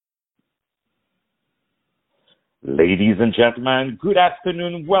Ladies and gentlemen, good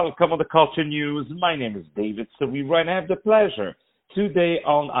afternoon. Welcome on the Culture News. My name is David Sariwa, and I have the pleasure today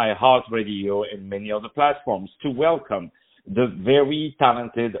on iHeartRadio and many other platforms to welcome the very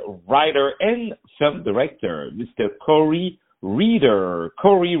talented writer and film director, Mr. Cory Reeder.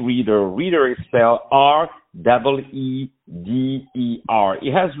 Cory Reeder. Reeder is spelled R-E-E-D-E-R.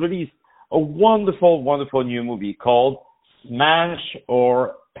 He has released a wonderful, wonderful new movie called Smash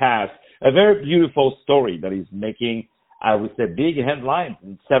or Pass. A very beautiful story that is making, I would say, big headlines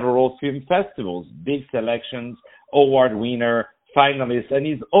in several film festivals, big selections, award winner, finalist, and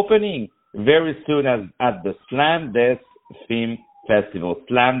is opening very soon at the Slam Dance Film Festival.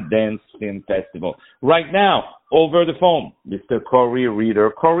 Slam Dance Film Festival. Right now, over the phone, Mr. Cory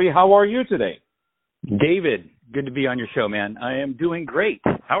Reeder. Cory, how are you today? David, good to be on your show, man. I am doing great.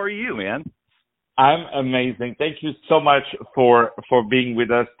 How are you, man? I'm amazing. Thank you so much for being with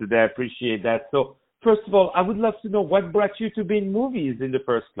us today. I appreciate that. So, first of all, I would love to know what brought you to being movies in the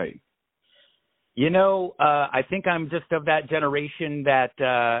first place. You know, I think I'm just of that generation that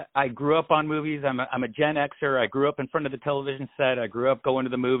I grew up on movies. I'm a Gen Xer. I grew up in front of the television set. I grew up going to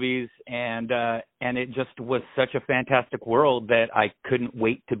the movies, and it just was such a fantastic world that I couldn't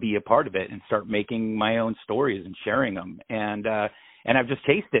wait to be a part of it and start making my own stories and sharing them. And I've just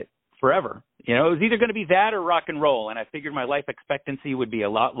chased it forever. You know, it was either going to be that or rock and roll, and I figured my life expectancy would be a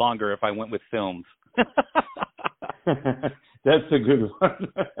lot longer if I went with films. That's a good one.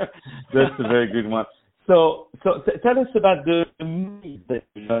 That's a very good one. So tell us about the movies that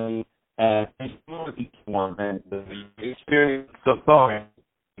you've done and the experience so far in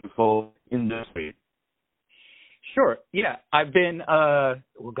the full industry. Sure. Yeah. I've been, I've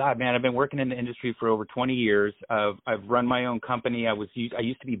been working in the industry for over 20 years. I've run my own company. I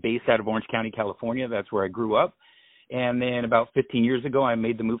used to be based out of Orange County, California. That's where I grew up. And then about 15 years ago, I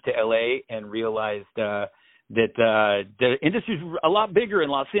made the move to LA and realized that the industry is a lot bigger in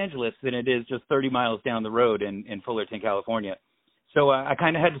Los Angeles than it is just 30 miles down the road in Fullerton, California. So I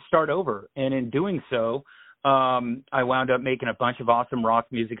kind of had to start over. And in doing so, I wound up making a bunch of awesome rock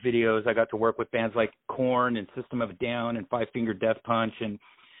music videos. I got to work with bands like Korn and System of a Down and Five Finger Death Punch and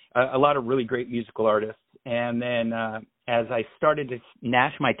a lot of really great musical artists. And then as I started to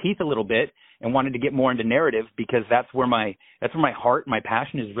gnash my teeth a little bit and wanted to get more into narrative, because that's where my heart, my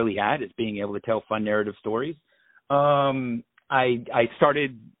passion is really at, is being able to tell fun narrative stories. I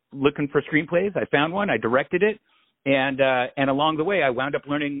started looking for screenplays. I found one. I directed it, and along the way, I wound up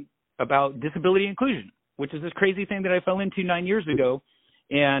learning about disability inclusion, which is this crazy thing that I fell into 9 years ago.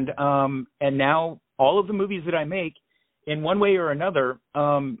 And now all of the movies that I make in one way or another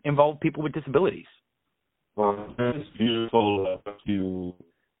involve people with disabilities. Well, that's beautiful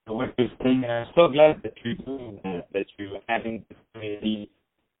what you're saying. I'm so glad that you're doing that you're having this community.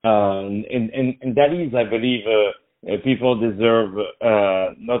 And that is, I believe, people deserve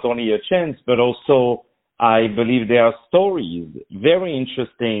not only a chance, but also I believe there are stories very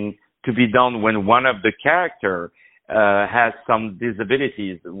interesting to be done when one of the character has some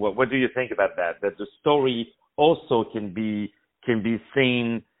disabilities. What do you think about that? That the story also can be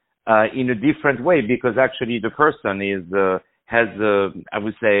seen in a different way, because actually the person has I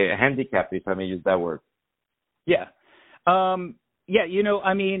would say a handicap, if I may use that word. Yeah. Yeah, you know,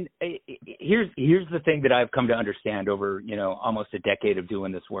 I mean, here's the thing that I've come to understand over, almost a decade of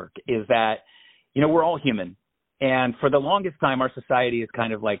doing this work is that, we're all human. And for the longest time, our society has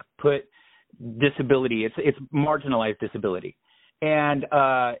kind of like put disability, it's marginalized disability. And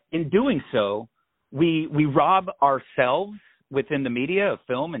in doing so, we rob ourselves within the media of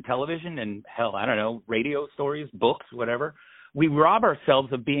film and television and hell, I don't know, radio stories, books, whatever. We rob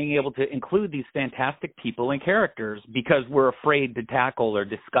ourselves of being able to include these fantastic people and characters because we're afraid to tackle or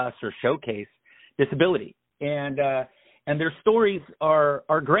discuss or showcase disability. And their stories are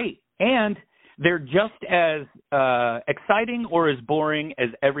great. And they're just as exciting or as boring as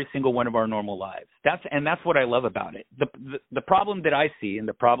every single one of our normal lives. That's what I love about it. The problem that I see, and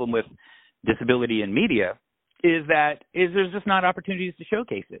the problem with disability in media, is there's just not opportunities to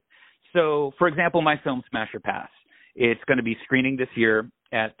showcase it. So, for example, my film Smash or Pass, it's going to be screening this year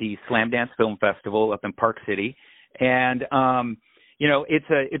at the Slam Dance Film Festival up in Park City, and it's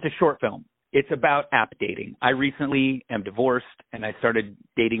a short film. It's about app dating. I recently am divorced, and I started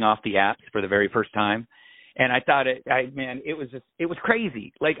dating off the apps for the very first time. And I thought it was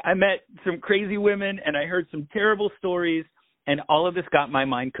crazy. Like, I met some crazy women, and I heard some terrible stories, and all of this got my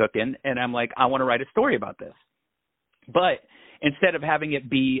mind cooking. And I'm like, I want to write a story about this. But instead of having it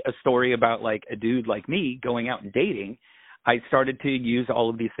be a story about like a dude like me going out and dating, I started to use all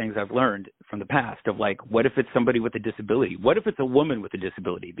of these things I've learned from the past of like, what if it's somebody with a disability? What if it's a woman with a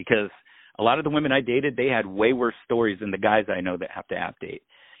disability? Because a lot of the women I dated, they had way worse stories than the guys I know that have to app date.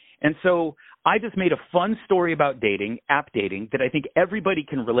 And so I just made a fun story about dating, app dating, that I think everybody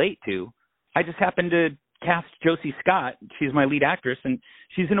can relate to. I just happened to cast Josie Scott. She's my lead actress, and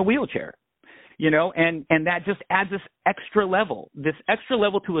she's in a wheelchair, you know, and that just adds this extra level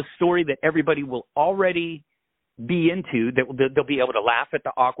to a story that everybody will already be into, that they'll be able to laugh at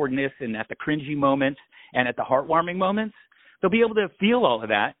the awkwardness and at the cringy moments and at the heartwarming moments. They'll be able to feel all of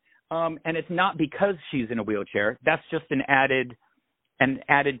that. And it's not because she's in a wheelchair. That's just an added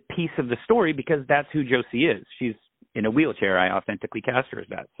piece of the story, because that's who Josie is. She's in a wheelchair. I authentically cast her as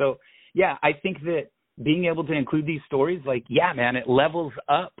that. So, yeah, I think that being able to include these stories, like, yeah, man, it levels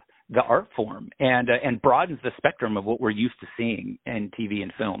up the art form and broadens the spectrum of what we're used to seeing in TV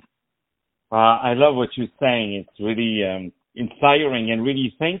and film. I love what you're saying. It's really inspiring, and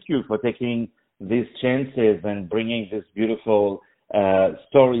really thank you for taking these chances and bringing this beautiful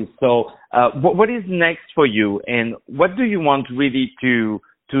story. So what is next for you, and what do you want really to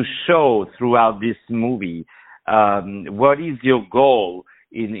show throughout this movie? What is your goal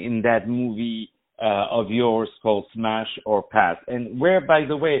in that movie of yours called Smash or Pass? And where, by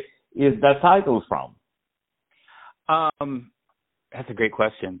the way, is that title from? That's a great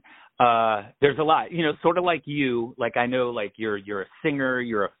question. There's a lot, you know, sort of like you, like I know, like you're a singer,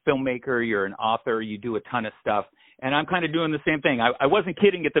 you're a filmmaker, you're an author, you do a ton of stuff. And I'm kind of doing the same thing. I wasn't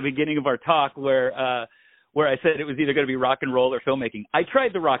kidding at the beginning of our talk where I said it was either going to be rock and roll or filmmaking. I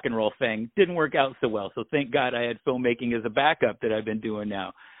tried the rock and roll thing, didn't work out so well. So thank God I had filmmaking as a backup that I've been doing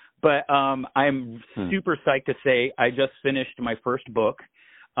now. But I'm super psyched to say I just finished my first book.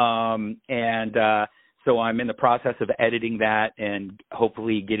 So I'm in the process of editing that and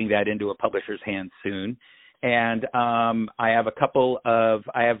hopefully getting that into a publisher's hands soon. And I have a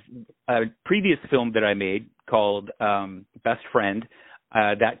previous film that I made called Best Friend.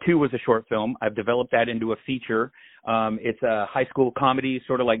 That too was a short film. I've developed that into a feature. It's a high school comedy,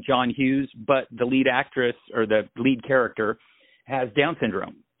 sort of like John Hughes, but the lead actress or the lead character has Down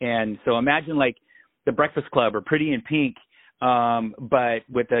syndrome. And so imagine like The Breakfast Club or Pretty in Pink, but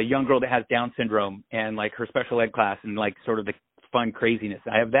with a young girl that has Down syndrome and like her special ed class and like sort of the fun craziness.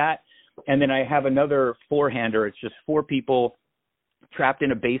 I have that. And then I have another four-hander. It's just four people trapped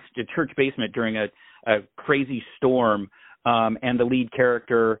in a church basement during a crazy storm. And the lead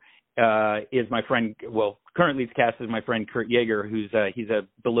character is my friend. Well, currently it's cast as my friend Kurt Yeager, he's a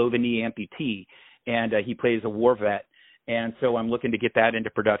below-the-knee amputee, and he plays a war vet. And so I'm looking to get that into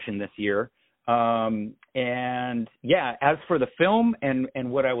production this year. And yeah, as for the film and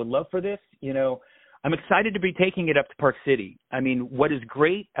what I would love for this, you know, I'm excited to be taking it up to Park City. I mean, what is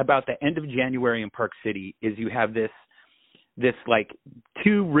great about the end of January in Park City is you have this like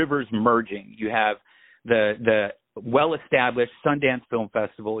two rivers merging. You have the well-established Sundance Film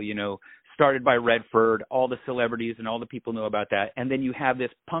Festival, you know, started by Redford, all the celebrities and all the people know about that. And then you have this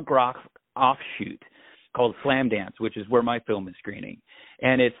punk rock offshoot called Slam Dance, which is where my film is screening.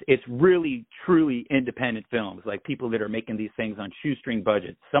 And it's really, truly independent films, like people that are making these things on shoestring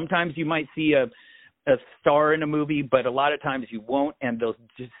budgets. Sometimes you might see a star in a movie, but a lot of times you won't, and they'll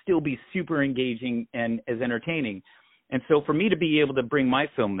just still be super engaging and as entertaining. And so for me to be able to bring my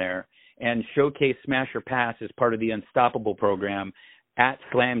film there and showcase Smash or Pass as part of the Unstoppable program at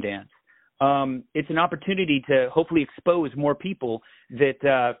Slam Dance, it's an opportunity to hopefully expose more people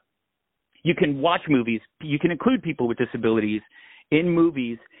that you can watch movies. You can include people with disabilities in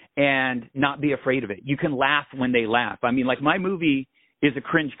movies and not be afraid of it. You can laugh when they laugh. I mean, like my movie is a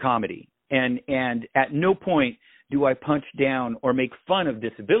cringe comedy, and at no point do I punch down or make fun of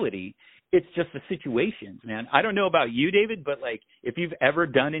disability. It's just the situations, man. I don't know about you, David, but like if you've ever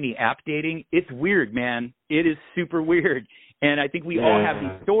done any app dating, it's weird, man. It is super weird. And I think we all have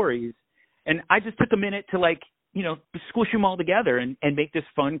these stories. And I just took a minute to like, you know, squish them all together and make this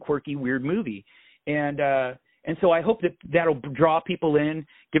fun, quirky, weird movie. And so I hope that that'll draw people in,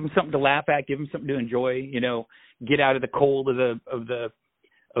 give them something to laugh at, give them something to enjoy, you know, get out of the cold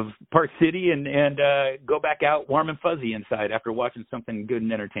of Park City and go back out warm and fuzzy inside after watching something good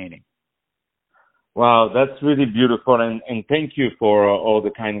and entertaining. Wow, that's really beautiful, and thank you for all the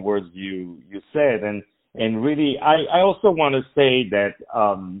kind words you said, and really, I also want to say that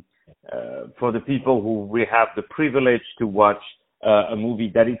for the people who we have the privilege to watch a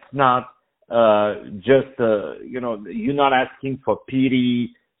movie, that it's not just you know, you're not asking for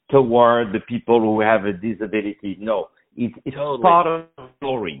pity toward the people who have a disability. No, it's totally part of the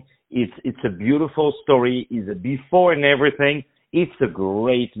story. It's a beautiful story. It's a before and everything. It's a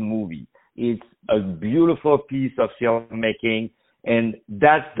great movie. It's a beautiful piece of filmmaking, and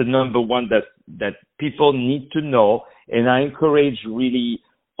that's the number one that people need to know. And I encourage really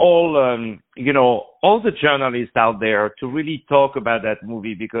all all the journalists out there to really talk about that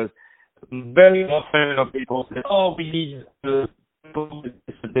movie, because very often people say, "Oh, we need people with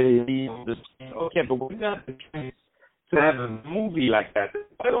disability on the screen." Okay, but we got the chance to have a movie like that.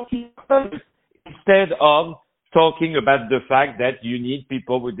 Why don't you instead of talking about the fact that you need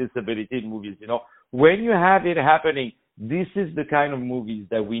people with disability in movies? When you have it happening, this is the kind of movies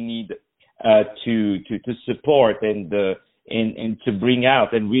that we need to support and to bring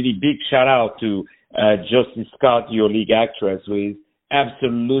out. And really big shout out to Josie Scott, your lead actress, who is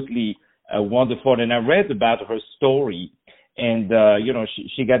absolutely wonderful. And I read about her story, and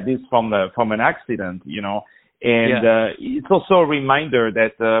she got this from an accident, and it's also a reminder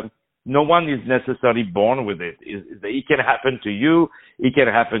that no one is necessarily born with it. It can happen to you, it can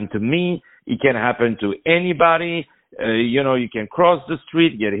happen to me, it can happen to anybody. You can cross the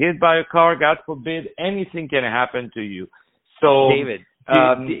street, get hit by a car, God forbid, anything can happen to you. So, David,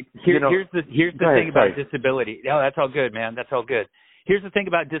 here's the thing about disability. No, that's all good, man. That's all good. Here's the thing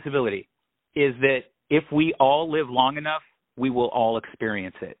about disability is that if we all live long enough, we will all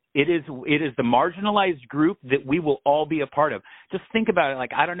experience it. It is the marginalized group that we will all be a part of. Just think about it.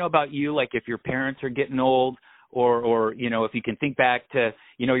 Like, I don't know about you, like if your parents are getting old, or if you can think back to,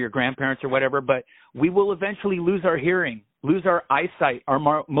 your grandparents or whatever, but we will eventually lose our hearing, lose our eyesight,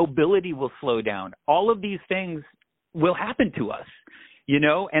 our mobility will slow down. All of these things will happen to us,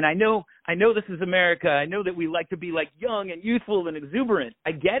 and I know this is America. I know that we like to be like young and youthful and exuberant.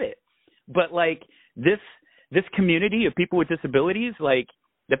 I get it. But like this community of people with disabilities, like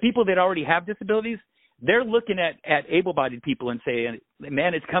the people that already have disabilities, they're looking at able-bodied people and saying,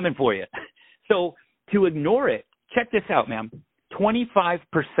 man, it's coming for you. So to ignore it, check this out, ma'am. 25%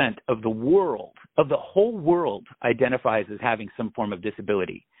 of the whole world identifies as having some form of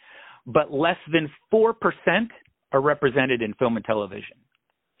disability, but less than 4% are represented in film and television.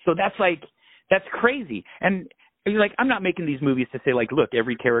 So that's crazy. And you're like, I'm not making these movies to say like, look,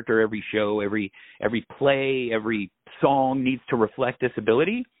 every character, every show, every play, every song needs to reflect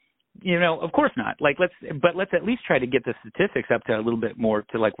disability. Of course not. Let's at least try to get the statistics up to a little bit more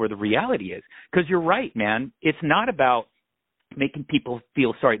to like where the reality is. Because you're right, man. It's not about making people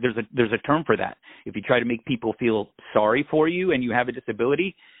feel sorry. There's a term for that. If you try to make people feel sorry for you and you have a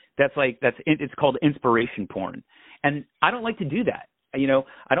disability, it's called inspiration porn. And I don't like to do that.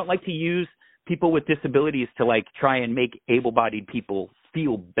 I don't like to use people with disabilities to like try and make able-bodied people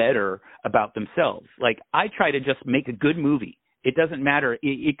feel better about themselves. Like, I try to just make a good movie. It doesn't matter.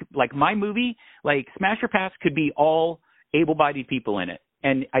 Like my movie, like Smash or Pass, could be all able-bodied people in it,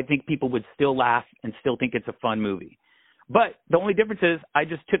 and I think people would still laugh and still think it's a fun movie. But the only difference is I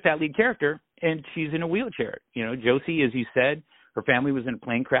just took that lead character and she's in a wheelchair. Josie, as you said, her family was in a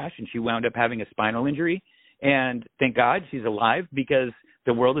plane crash and she wound up having a spinal injury. And thank God she's alive, because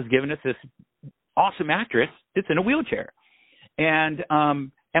the world has given us this awesome actress that's in a wheelchair. And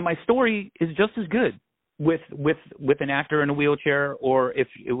my story is just as good with an actor in a wheelchair, or if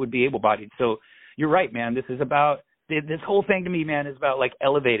it would be able-bodied. So you're right, man. This whole thing to me, man, is about like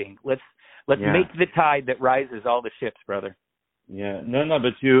elevating. Let's make the tide that rises all the ships, brother. Yeah, no,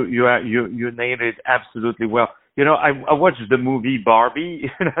 but you nailed it absolutely well. I watched the movie Barbie.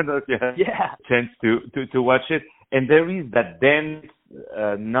 I don't know if you had a chance to watch it. And there is that dance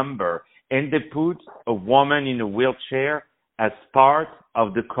number, and they put a woman in a wheelchair as part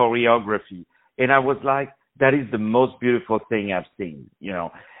of the choreography. And I was like, that is the most beautiful thing I've seen,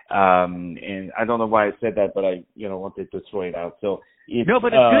 and I don't know why I said that, but I, wanted to throw it out. So no,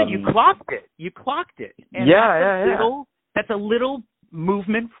 but it's good. You clocked it. And that's a little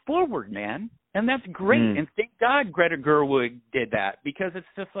movement forward, man. And that's great. And thank God Greta Gerwig did that, because it's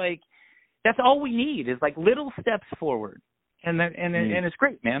just like, that's all we need is like little steps forward. And it's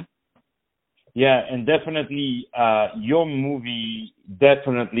great, man. Yeah, and definitely your movie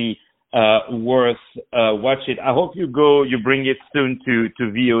definitely worth watch it. I hope you bring it soon to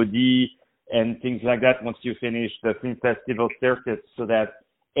VOD and things like that once you finish the film festival circuit, so that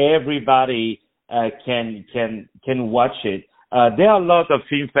everybody can watch it. There are a lot of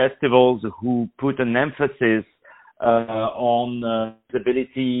film festivals who put an emphasis on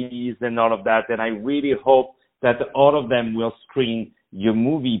disabilities and all of that, and I really hope that all of them will screen your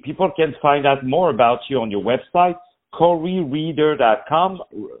movie. People can find out more about you on your website, CoryReeder.com.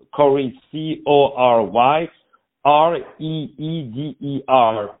 Cory,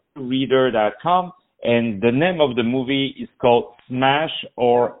 CoryReeder, reader.com. And the name of the movie is called Smash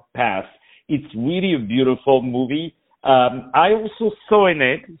or Pass. It's really a beautiful movie. I also saw in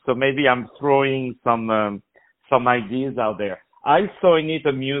it, so maybe I'm throwing some ideas out there. I saw in it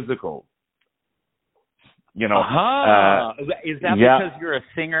a musical. You know, is that yeah, because you're a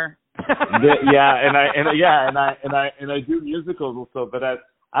singer? and I do musicals also, but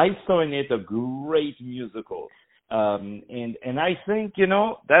I saw in it a great musical, and I think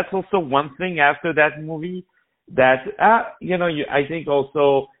that's also one thing after that movie that I think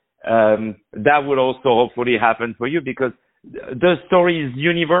also that would also hopefully happen for you because the story is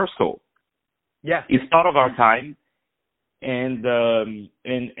universal. Yeah, it's part of our time. And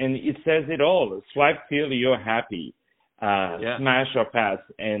it says it all. Swipe till you're happy. Smash or pass,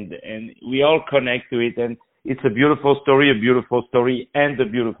 and we all connect to it. And it's a beautiful story, and a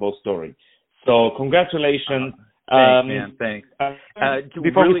beautiful story. So congratulations. Thanks, man. Thanks.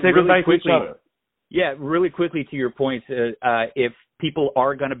 Before we say goodbye to each other. Yeah, really quickly to your point, if people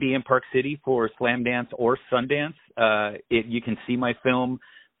are going to be in Park City for Slam Dance or Sundance, you can see my film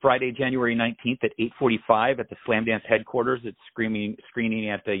Friday, January 19th at 8:45 at the Slam Dance headquarters. It's screening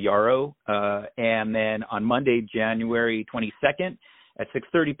at the Yarrow. And then on Monday, January 22nd at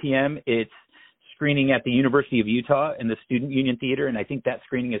 6:30 p.m., it's screening at the University of Utah in the Student Union Theater, and I think that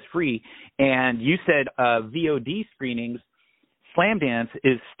screening is free. And you said VOD screenings. Slam Dance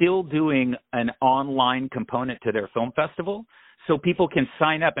is still doing an online component to their film festival, so people can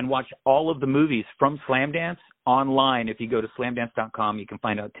sign up and watch all of the movies from Slam Dance online. If you go to slamdance.com, you can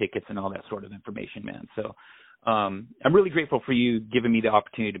find out tickets and all that sort of information, man. So I'm really grateful for you giving me the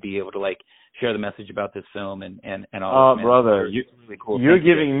opportunity to be able to share the message about this film and all. Oh, brother, really cool. You're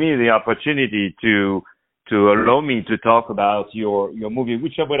giving me the opportunity to allow me to talk about your movie,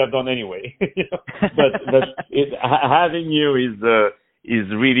 which I would have done anyway. But having you is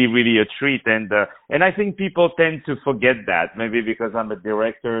really, really a treat, and I think people tend to forget that, maybe because I'm a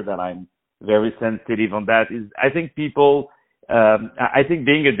director, that I'm very sensitive on that. I think I think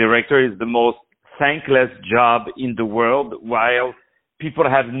being a director is the most thankless job in the world, while people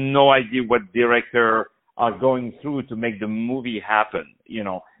have no idea what directors are going through to make the movie happen,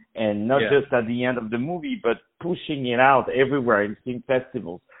 and not just at the end of the movie, but pushing it out everywhere in film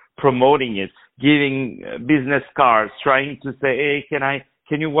festivals, promoting it, giving business cards, trying to say, hey,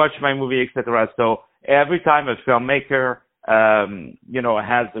 can you watch my movie, etc. So every time a filmmaker,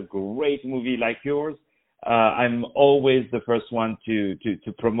 has a great movie like yours, I'm always the first one to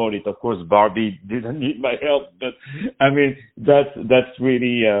promote it. Of course, Barbie didn't need my help, but I mean, that's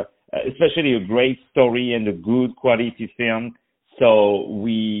really, especially a great story and a good quality film. So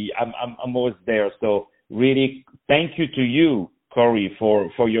I'm always there. So really, thank you to you, Cory,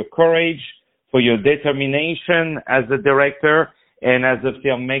 for your courage, for your determination as a director and as a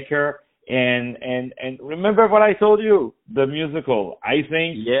filmmaker. And remember what I told you, the musical. I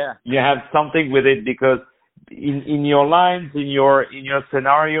think you have something with it because in your lines, in your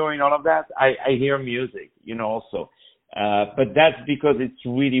scenario, and all of that, I hear music, also. But that's because it's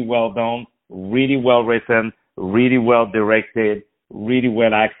really well done, really well written, really well directed, really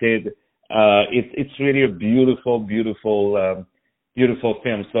well acted. It's really a beautiful, beautiful, beautiful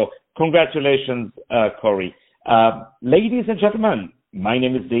film. So congratulations, Cory. Ladies and gentlemen, my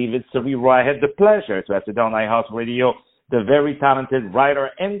name is David Serero. I had the pleasure to have today on iHeartRadio the very talented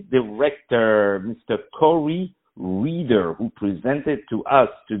writer and director, Mr. Cory Reeder, who presented to us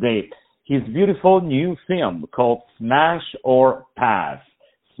today his beautiful new film called Smash or Pass.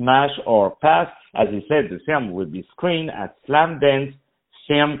 Smash or Pass. As he said, the film will be screened at Slam Dance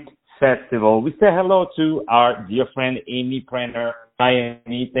Film Festival. We say hello to our dear friend Amy Prenner. Hi,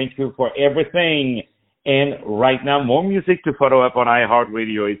 Amy. Thank you for everything. And right now, more music to follow up on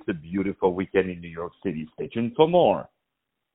iHeartRadio. It's a beautiful weekend in New York City. Stay tuned for more.